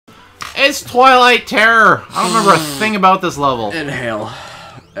It's Twilight Terror. I don't remember a thing about this level. Inhale.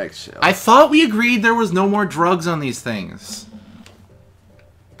 Exhale. I thought we agreed there was no more drugs on these things.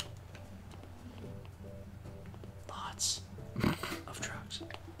 Lots of drugs.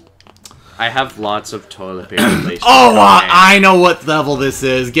 I have lots of toilet paper laced. Oh, I know what level this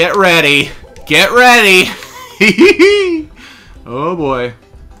is. Get ready. Get ready. Oh boy.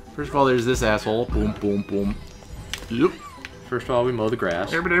 First of all, there's this asshole. Boom, boom, boom. Yep. First of all, we mow the grass.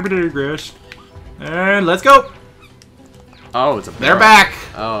 Grass. And let's go. Oh, it's a barrel. They're back.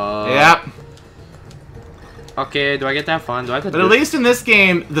 Oh. Yep. Okay, do I get that fun? Do I have to But at least in this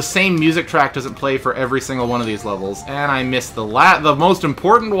game, the same music track doesn't play for every single one of these levels. And I missed the most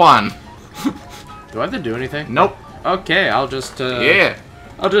important one. Do I have to do anything? Nope. Okay, I'll just, Yeah.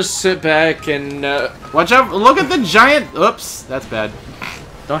 I'll just sit back and, Watch out. Look at the giant... Oops. That's bad.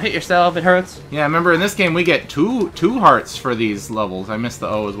 Don't hit yourself, it hurts. Yeah, remember in this game we get two hearts for these levels. I missed the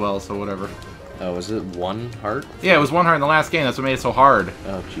O as well, so whatever. Oh, was it 1 heart? Yeah, it was 1 heart in the last game. That's what made it so hard.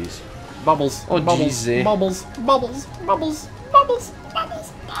 Oh, jeez. Bubbles. Oh, bubbles. jeez. Bubbles. Bubbles. Bubbles. Bubbles.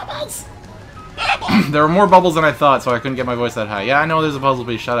 Bubbles. Bubbles. There were more bubbles than I thought, so I couldn't get my voice that high. Yeah, I know there's a puzzle,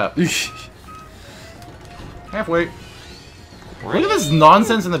 please shut up. Halfway. Look at this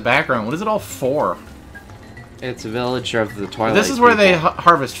nonsense in the background. What is it all for? It's a village of the Twilight. This is where they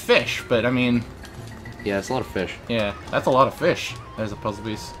harvest fish, but I mean... Yeah, it's a lot of fish. Yeah, that's a lot of fish. There's a puzzle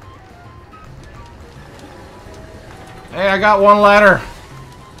piece. Hey, I got 1 ladder.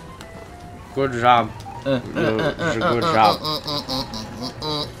 Good job. Good job.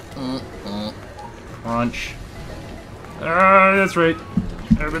 Crunch. That's right.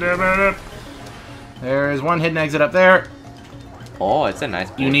 There's 1 hidden exit up there. Oh, it's a nice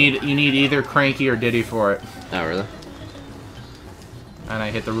board. You need either Cranky or Diddy for it. Oh, really? And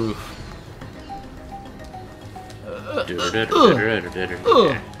I hit the roof.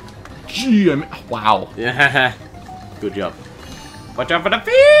 Gee, wow. Yeah. Good job. Watch out for the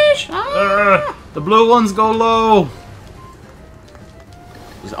fish! The blue ones go low.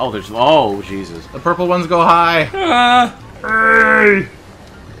 Oh, there's... Oh, Jesus. The purple ones go high. Hey!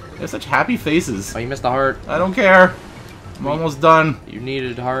 They have such happy faces. Oh, you missed the heart. I don't care. I'm almost done. You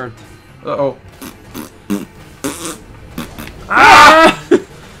needed heart. Uh-oh. Ah!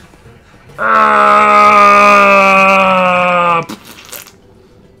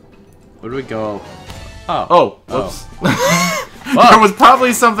 Where do we go? Oh. Oh, whoops. There was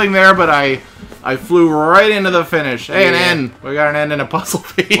probably something there, but I flew right into the finish. Hey, an end. We got an end in a puzzle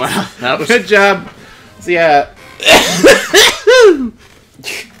piece. Wow, that was... Good job. So, yeah.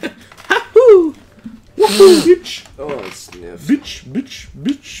 Woohoo, bitch. Oh, sniff. Bitch, bitch,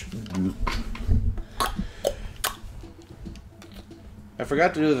 bitch. I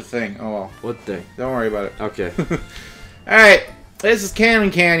forgot to do the thing. Oh, well. What thing? Don't worry about it. Okay. Alright. This is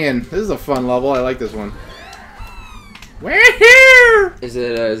Canyon. This is a fun level. I like this one. Woohoo! Is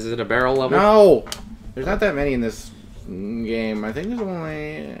it a barrel level? No! There's not that many in this game. I think there's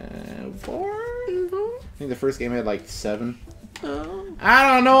only 4? I think the first game had like 7. Oh. I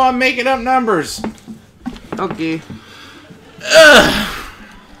don't know. I'm making up numbers. Okay.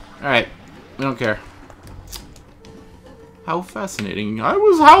 Alright. We don't care. How fascinating.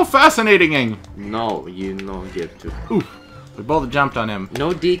 How fascinating! No, you don't get to. Ooh. We both jumped on him.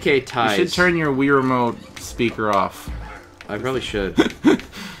 No DK ties. You should turn your Wii Remote speaker off. I probably should.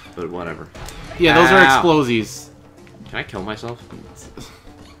 But whatever. Yeah, those are explosies. Can I kill myself?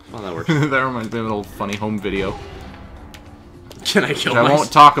 Well, that works. That reminds me of an old funny home video. Can I kill Which I myself?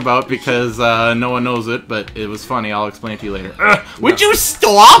 won't talk about because no one knows it, but it was funny. I'll explain it to you later. Would you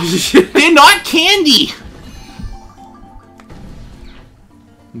stop? They're not candy!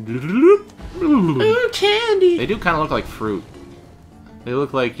 Ooh, candy! They do kind of look like fruit. They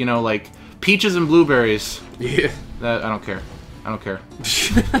look like, you know, like peaches and blueberries. Yeah. I don't care. I don't care.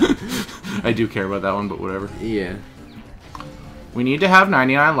 I do care about that one, but whatever. Yeah. We need to have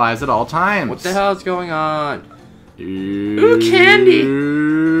 99 lives at all times. What the hell is going on? Ooh, candy!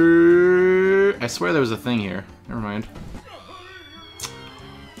 I swear there was a thing here. Never mind.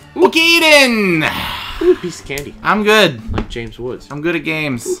 Eden! Ooh, piece of candy. I'm good. Like James Woods. I'm good at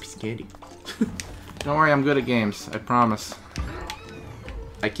games. Ooh, piece of candy. Don't worry, I'm good at games. I promise.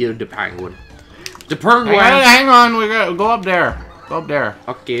 I killed the penguin. The penguin! Hang on, we gotta go up there. Go up there.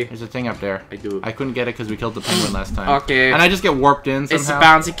 Okay. There's a thing up there. I do. I couldn't get it because we killed the penguin last time. Okay. And I just get warped in somehow. It's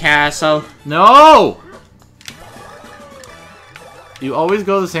a bouncy castle. No! You always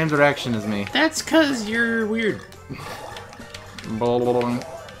go the same direction as me. That's cause you're weird. Thor,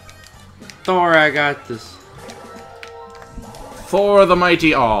 Thor, I got this. the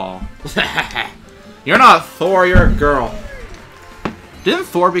mighty all. You're not Thor, you're a girl. Didn't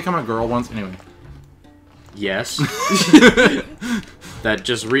Thor become a girl once? Anyway. Yes. That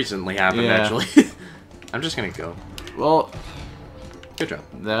just recently happened, actually. I'm just gonna go. Well, good job.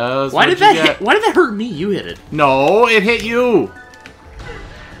 Why did that hurt me? You hit it. No, it hit you.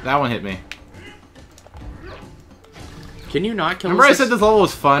 That one hit me. Can you not kill us? Remember I said this level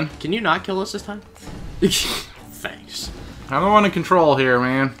was fun? Can you not kill us this time? Thanks. I'm the one in control here,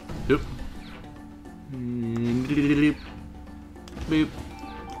 man. Oop. Boop.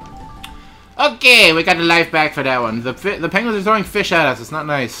 Okay, we got the life back for that one. The penguins are throwing fish at us. It's not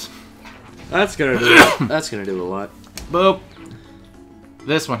nice. That's gonna do it. That's gonna do a lot. Boop.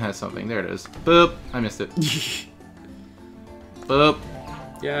 This one has something. There it is. Boop. I missed it. Boop.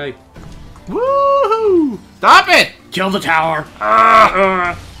 Yay. Woohoo! Stop it! Kill the tower.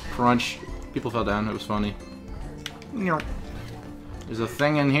 Crunch. People fell down. It was funny. There's a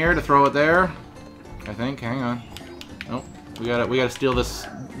thing in here to throw it there. I think. Hang on. Nope. We gotta steal this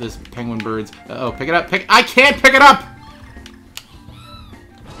penguin birds. Uh-oh, pick it up. I can't pick it up!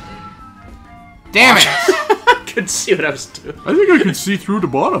 Damn it! I couldn't see what I was doing. I think I can see through the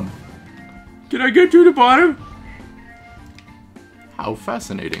bottom. Can I get to the bottom? How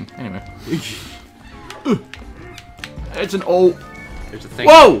fascinating. Anyway. It's an O. There's a thing.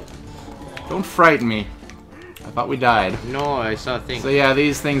 Whoa! Don't frighten me. I thought we died. No, I saw a thing. So yeah,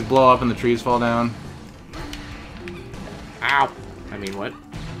 these things blow up and the trees fall down. Ow. I mean, what?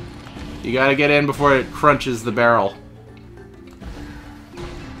 You gotta get in before it crunches the barrel.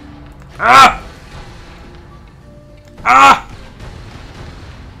 Ah! Ah!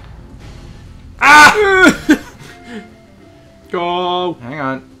 Ah! Go! Hang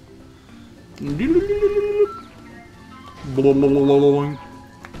on.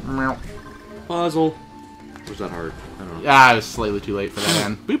 Puzzle. Was that hard? I don't know. Ah, it was slightly too late for that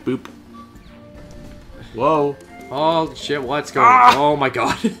end. Boop boop. Whoa. Oh shit, what's going on? Oh my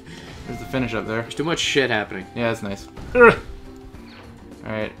god. There's the finish up there. There's too much shit happening. Yeah, that's nice.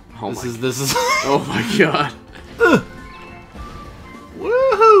 Alright. Oh This is oh my god.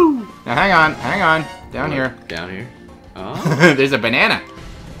 Woohoo! Now hang on. Down here. Down here. Oh. There's a banana.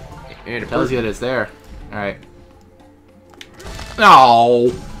 And It tells you that it's there. Alright.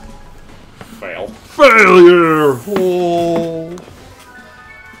 No. fail. Failure! Oh.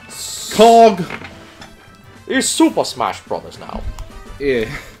 Cog! It's Super Smash Brothers now. Yeah.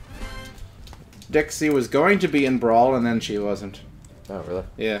 Dixie was going to be in Brawl, and then she wasn't. Oh, really?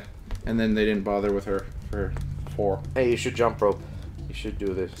 Yeah. And then they didn't bother with her for 4. Hey, you should jump rope. You should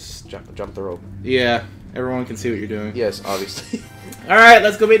do this. Jump the rope. Yeah. Everyone can see what you're doing. Yes, obviously. Alright,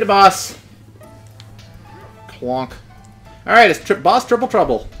 let's go meet the boss. Clonk. Alright, it's boss triple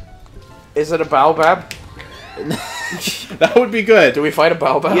trouble. Is it a Baobab? That would be good. Do we fight a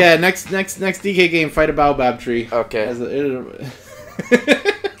Baobab? Yeah, next DK game, fight a Baobab tree. Okay.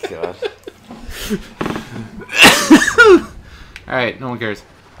 God. Alright, no one cares.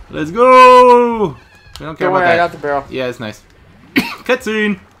 Let's go! We don't care Don't about worry, that. I got the barrel. Yeah, it's nice.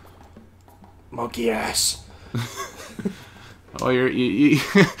 Cutscene! Monkey ass. Oh,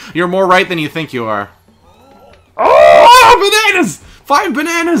 you're more right than you think you are. Oh, bananas! 5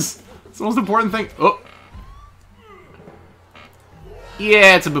 bananas! It's the most important thing. Oh.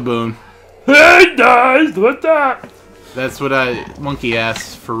 Yeah, it's a baboon. Hey guys, what's that? That's what I monkey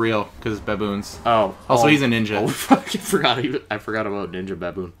ass for real, because baboons. Oh. Also, he's a ninja. Oh, fuck, I forgot about Ninja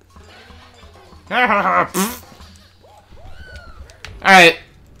Baboon. Alright,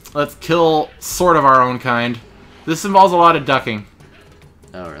 let's kill sort of our own kind. This involves a lot of ducking.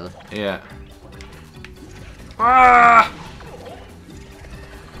 Oh, really? Yeah. Ah!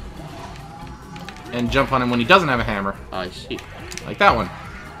 And jump on him when he doesn't have a hammer. I see. Like that one.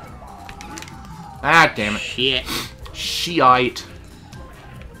 Ah, damn it. Shit. Shiite.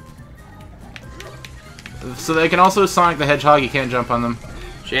 So they can also Sonic the Hedgehog, you can't jump on them.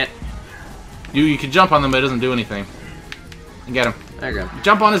 Shit. You can jump on them, but it doesn't do anything. And get him. There you go.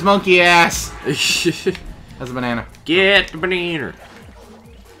 Jump on his monkey ass! That's a banana. Get the banana.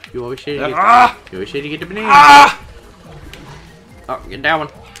 You always say to get, you always say to get the banana. Ah! Oh, get that one.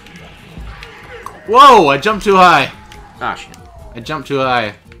 Whoa! I jumped too high. Ah, shit. I jumped too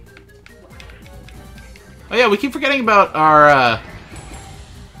high. Oh yeah, we keep forgetting about our,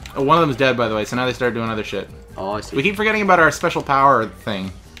 Oh, one of them's dead, by the way, so now they start doing other shit. Oh, I see. We keep forgetting about our special power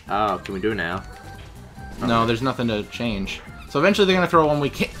thing. Oh, can we do it now? No, there's nothing to change. So eventually they're gonna throw one we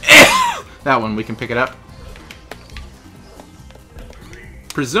can that one, we can pick it up.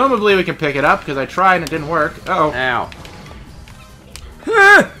 Presumably we can pick it up, because I tried and it didn't work. Uh-oh. Ow.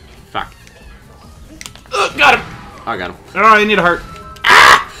 Fuck. Got him! I got him. Oh, I need a heart.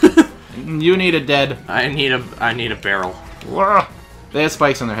 Ah! You need a dead. I need a barrel. They have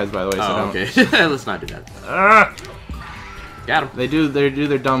spikes on their heads, by the way, so Oh, don't. okay. Let's not do that. Got him. They do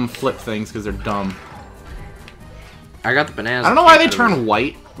their dumb flip things because they're dumb. I got the bananas. I don't know why they turn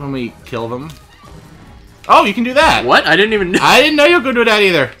white when we kill them. Oh, you can do that. What? I didn't even know. I didn't know you could do that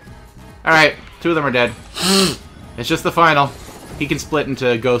either. Alright, 2 of them are dead. It's just the final. He can split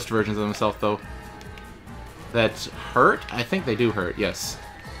into ghost versions of himself, though. That hurt? I think they do hurt, yes.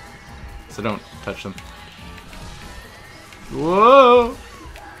 So don't touch them. Whoa!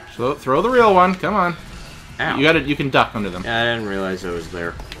 So throw the real one. Come on. Ow. You can duck under them. Yeah, I didn't realize it was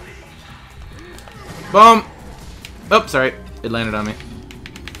there. Boom! Oh, sorry. It landed on me.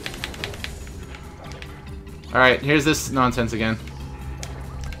 Alright, here's this nonsense again.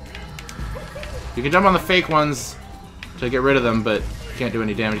 You can jump on the fake ones to get rid of them, but you can't do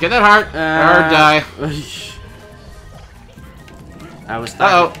any damage. Get that heart! Or die. I was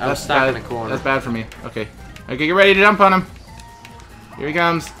stuck, I was stuck in a corner. That's bad for me. Okay. Okay, get ready to jump on him. Here he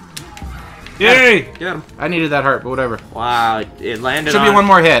comes. Yay! Get him. I needed that heart, but whatever. Wow, it landed Should on... be one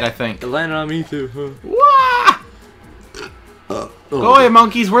more hit, I think. It landed on me too, huh? Wah! Go away,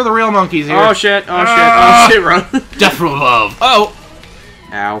 monkeys. We're the real monkeys here. Oh shit, oh shit, oh shit, run. Death from above. Oh!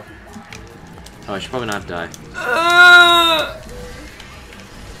 Ow. Oh, I should probably not die.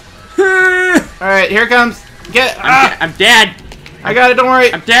 Alright, here it comes. Get it. I'm dead. I got it, don't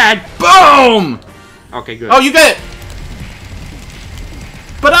worry. I'm dead. Boom! Okay, good. Oh, you got it!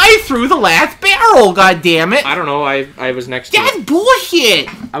 But I threw the last barrel, goddammit! I don't know, I was next to That's him. bullshit!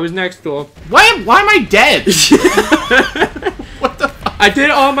 I was next to him. Why am I dead? What the fuck? I did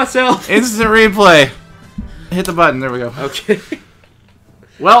it all myself. Instant replay. Hit the button, there we go. Okay.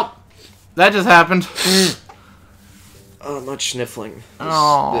 Well, that just happened. Much sniffling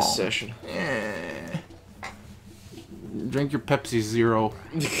this session. Drink your Pepsi Zero.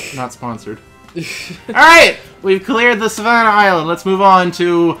 Not sponsored. Alright! We've cleared the Savannah Island. Let's move on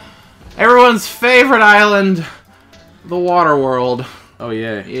to everyone's favorite island, the Water World. Oh,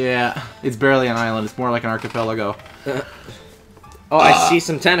 yeah. Yeah. It's barely an island. It's more like an archipelago. Oh, I see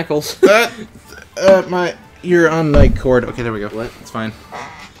some tentacles. You're on my cord. Okay, there we go. What? It's fine.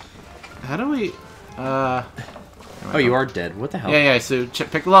 How do we... Oh, you are dead. What the hell? Yeah, so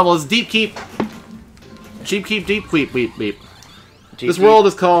pick the level. It's Deep Keep. Cheap Keep, Deep Weep, Weep, Weep. This world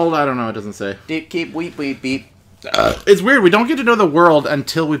is called... I don't know, it doesn't say. Deep Keep, Weep, Weep, Beep. It's weird. We don't get to know the world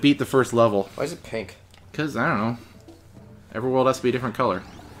until we beat the first level. Why is it pink? Because, I don't know. Every world has to be a different color.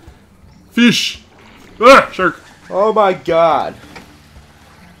 Fish! Ah, shark! Oh my god.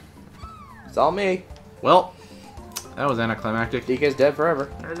 It's all me. Well, that was anticlimactic. DK's dead forever.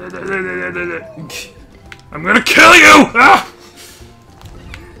 I'm gonna kill you! Ah!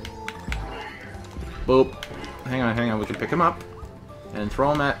 Boop. Hang on. We can pick him up and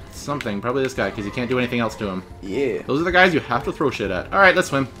throw him at something. Probably this guy, because you can't do anything else to him. Yeah. Those are the guys you have to throw shit at. Alright, let's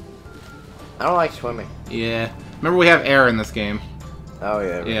swim. I don't like swimming. Yeah. Remember, we have air in this game. Oh,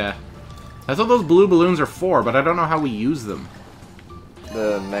 yeah. Yeah. That's what those blue balloons are for, but I don't know how we use them.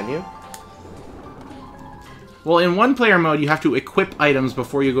 The menu? Well, in one-player mode, you have to equip items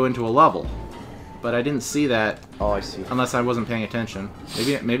before you go into a level. But I didn't see that. Oh, I see. Unless I wasn't paying attention.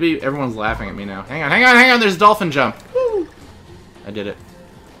 Maybe everyone's laughing at me now. Hang on, there's dolphin jump. Woo! I did it.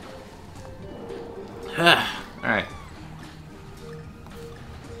 Alright.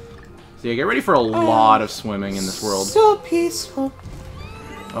 So yeah, get ready for a lot of swimming in this world. So peaceful.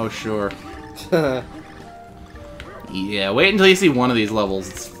 Oh, sure. Yeah, wait until you see one of these levels.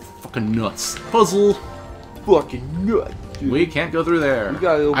 It's fucking nuts. Puzzle. Fucking nuts. Dude. We can't go through there.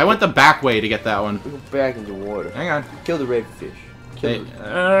 Go I went the back way to get that one. Go back in the water. Hang on. Kill the redfish. Kill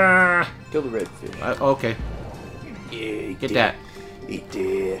the redfish. Okay. Yeah, Get that. He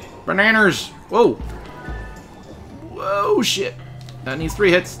did. Bananas! Whoa! Whoa, shit. That needs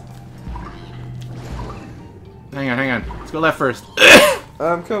 3 hits. Hang on. Let's go left first.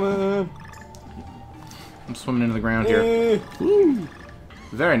 I'm coming. I'm swimming into the ground here. Woo.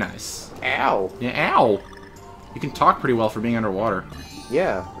 Very nice. Ow. Yeah, ow! You can talk pretty well for being underwater.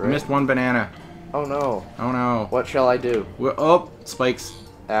 Yeah, right. I missed 1 banana. Oh no. Oh no. What shall I do? Oh, spikes.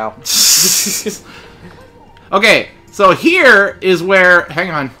 Ow. Okay, so here is where... Hang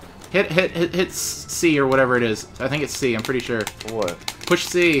on. Hit C or whatever it is. I think it's C, I'm pretty sure. What? Push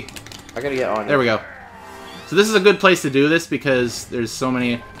C. I gotta get on There we go. So this is a good place to do this because there's so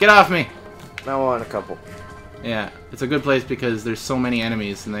many... Get off me! I want a couple. Yeah, it's a good place because there's so many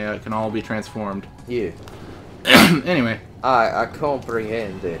enemies and they can all be transformed. Yeah. Anyway. I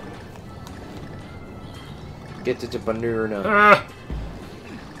comprehend it. Get to the banana.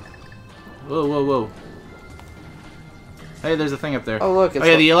 Whoa. Hey, there's a thing up there. Oh, look. It's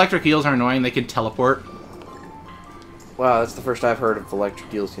yeah, the electric eels are annoying. They can teleport. Wow, that's the first I've heard of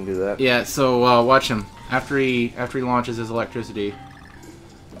electric eels can do that. Yeah, so watch him. After he launches his electricity,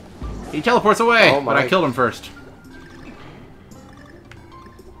 he teleports away. Oh but my. I killed him first.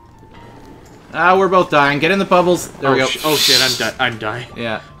 Ah, we're both dying. Get in the bubbles. There we go. Oh shit, I'm dying.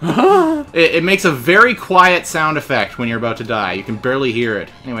 Yeah. It makes a very quiet sound effect when you're about to die. You can barely hear it.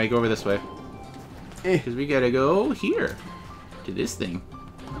 Anyway, go over this way. Because we gotta go here. To this thing.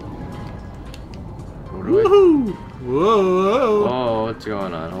 Woohoo! Whoa! Oh, what's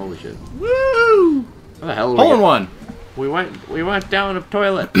going on? Holy shit. Woo! What the hell? Hole in one! We went down a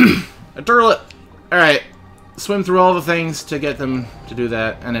toilet. A turlet! Alright. Swim through all the things to get them to do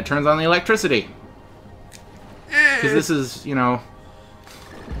that, and it turns on the electricity. Because this is, you know...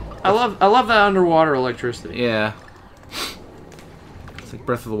 I love that underwater electricity. Yeah. It's like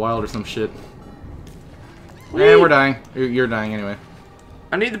Breath of the Wild or some shit. Whee! And we're dying. You're dying anyway.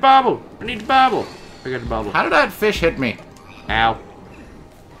 I need the bobble. I need the bobble. I got the bobble. How did that fish hit me? Ow.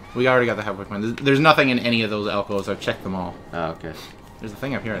 We already got the halfway point. There's nothing in any of those alcoves. I've checked them all. Oh, okay. There's a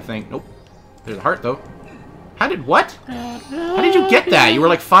thing up here, I think. Nope. There's a heart, though. How did... What? How did you get that? You were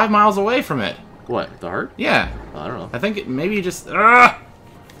like 5 miles away from it. What? The heart? Yeah. Oh, I don't know. I think maybe you just... Ah!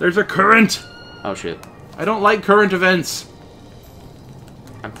 There's a current! Oh, shit. I don't like current events.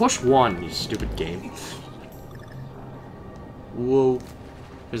 I'm push 1, you stupid game. Whoa.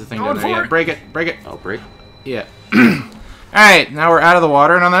 There's a thing Going down there. for Yeah, it. break it. Break it. Oh, break. Yeah. Alright, now we're out of the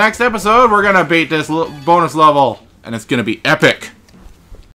water, and on the next episode, we're gonna beat this bonus level. And it's gonna be epic.